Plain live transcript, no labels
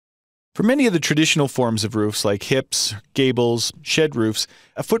For many of the traditional forms of roofs like hips, gables, shed roofs,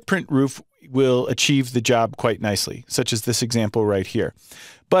 a footprint roof will achieve the job quite nicely, such as this example right here.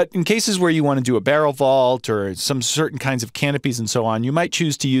 But in cases where you want to do a barrel vault or some certain kinds of canopies and so on, you might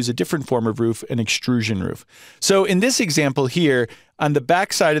choose to use a different form of roof, an extrusion roof. So in this example here, on the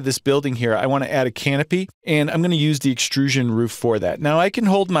back side of this building here, I want to add a canopy, and I'm going to use the extrusion roof for that. Now I can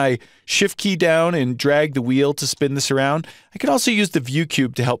hold my shift key down and drag the wheel to spin this around. I can also use the view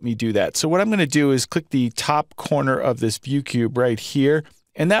cube to help me do that. So what I'm going to do is click the top corner of this view cube right here,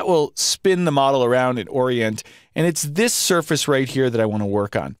 and that will spin the model around and orient. And it's this surface right here that I want to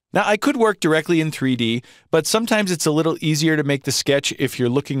work on. Now, I could work directly in 3D, but sometimes it's a little easier to make the sketch if you're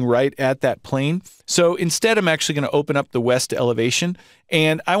looking right at that plane. So instead, I'm actually going to open up the west elevation,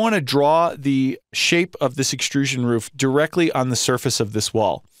 and I want to draw the shape of this extrusion roof directly on the surface of this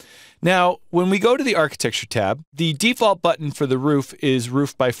wall. Now, when we go to the Architecture tab, the default button for the roof is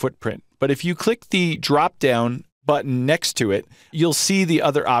Roof by Footprint. But if you click the drop-down button next to it, you'll see the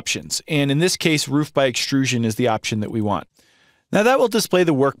other options. And in this case, Roof by Extrusion is the option that we want. Now that will display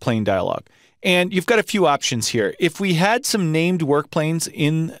the work plane dialog. And you've got a few options here. If we had some named work planes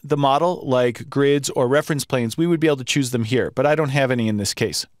in the model, like grids or reference planes, we would be able to choose them here, but I don't have any in this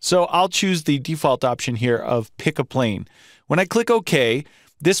case. So I'll choose the default option here of Pick a Plane. When I click OK,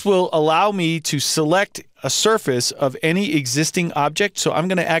 this will allow me to select a surface of any existing object. So I'm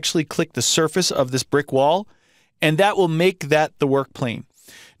going to actually click the surface of this brick wall, and that will make that the work plane.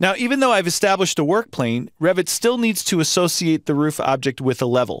 Now, even though I've established a work plane, Revit still needs to associate the roof object with a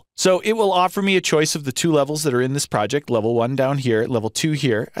level. So it will offer me a choice of the two levels that are in this project, level 1 down here, level 2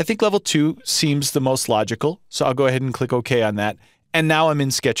 here. I think level 2 seems the most logical, so I'll go ahead and click OK on that. And now I'm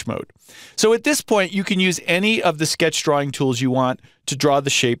in sketch mode. So at this point, you can use any of the sketch drawing tools you want to draw the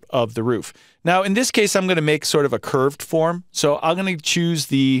shape of the roof. Now, in this case, I'm going to make sort of a curved form. So I'm going to choose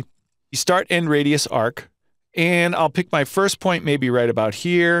the start end radius arc. And I'll pick my first point maybe right about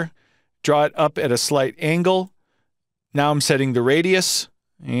here, draw it up at a slight angle. Now I'm setting the radius,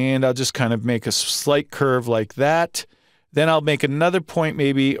 and I'll just kind of make a slight curve like that. Then I'll make another point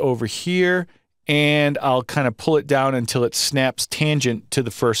maybe over here, and I'll kind of pull it down until it snaps tangent to the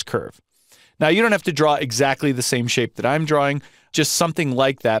first curve. Now you don't have to draw exactly the same shape that I'm drawing, just something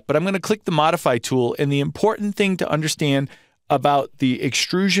like that, but I'm going to click the Modify tool, and the important thing to understand about the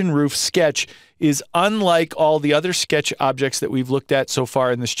extrusion roof sketch is, unlike all the other sketch objects that we've looked at so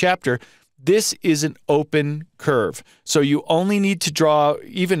far in this chapter, this is an open curve. So you only need to draw,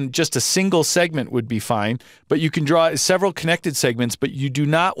 even just a single segment would be fine, but you can draw several connected segments, but you do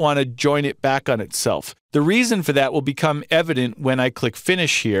not want to join it back on itself. The reason for that will become evident when I click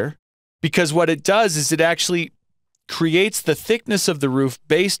Finish here, because what it does is it actually creates the thickness of the roof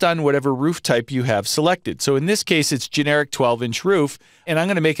based on whatever roof type you have selected. So in this case, it's generic 12-inch roof, and I'm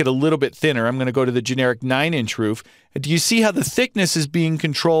going to make it a little bit thinner. I'm going to go to the generic 9-inch roof. Do you see how the thickness is being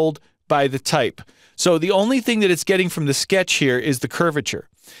controlled by the type? So the only thing that it's getting from the sketch here is the curvature.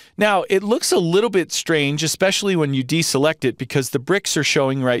 Now, it looks a little bit strange, especially when you deselect it, because the bricks are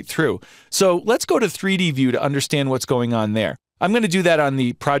showing right through. So let's go to 3D view to understand what's going on there. I'm going to do that on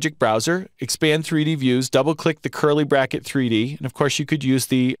the project browser, expand 3D views, double-click the curly bracket 3D, and of course you could use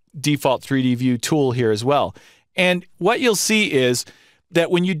the default 3D view tool here as well. And what you'll see is that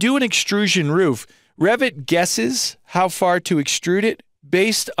when you do an extrusion roof, Revit guesses how far to extrude it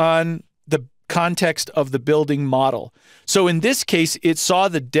based on the context of the building model. So in this case, it saw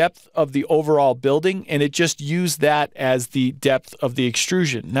the depth of the overall building, and it just used that as the depth of the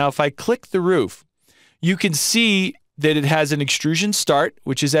extrusion. Now, if I click the roof, you can see that it has an extrusion start,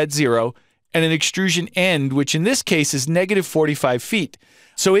 which is at 0, and an extrusion end, which in this case is negative 45 feet.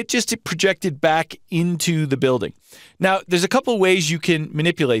 So it just projected back into the building. Now, there's a couple ways you can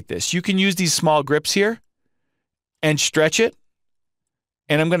manipulate this. You can use these small grips here and stretch it.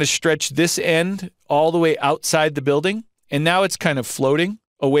 And I'm going to stretch this end all the way outside the building. And now it's kind of floating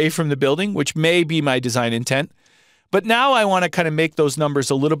away from the building, which may be my design intent. But now I want to kind of make those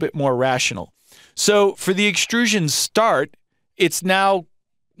numbers a little bit more rational. So for the extrusion start, it's now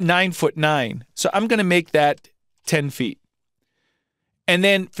 9'9". So I'm going to make that 10 feet. And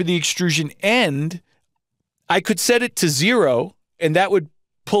then for the extrusion end, I could set it to 0, and that would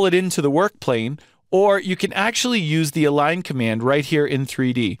pull it into the work plane. Or you can actually use the Align command right here in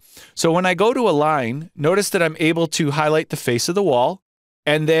 3D. So when I go to Align, notice that I'm able to highlight the face of the wall,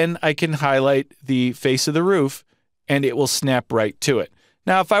 and then I can highlight the face of the roof, and it will snap right to it.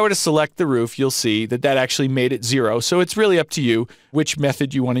 Now, if I were to select the roof, you'll see that that actually made it 0. So it's really up to you which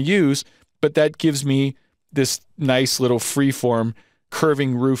method you want to use, but that gives me this nice little freeform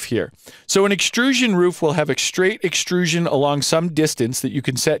curving roof here. So an extrusion roof will have a straight extrusion along some distance that you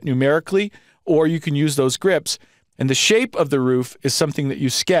can set numerically, or you can use those grips. And the shape of the roof is something that you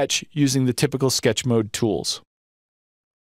sketch using the typical sketch mode tools.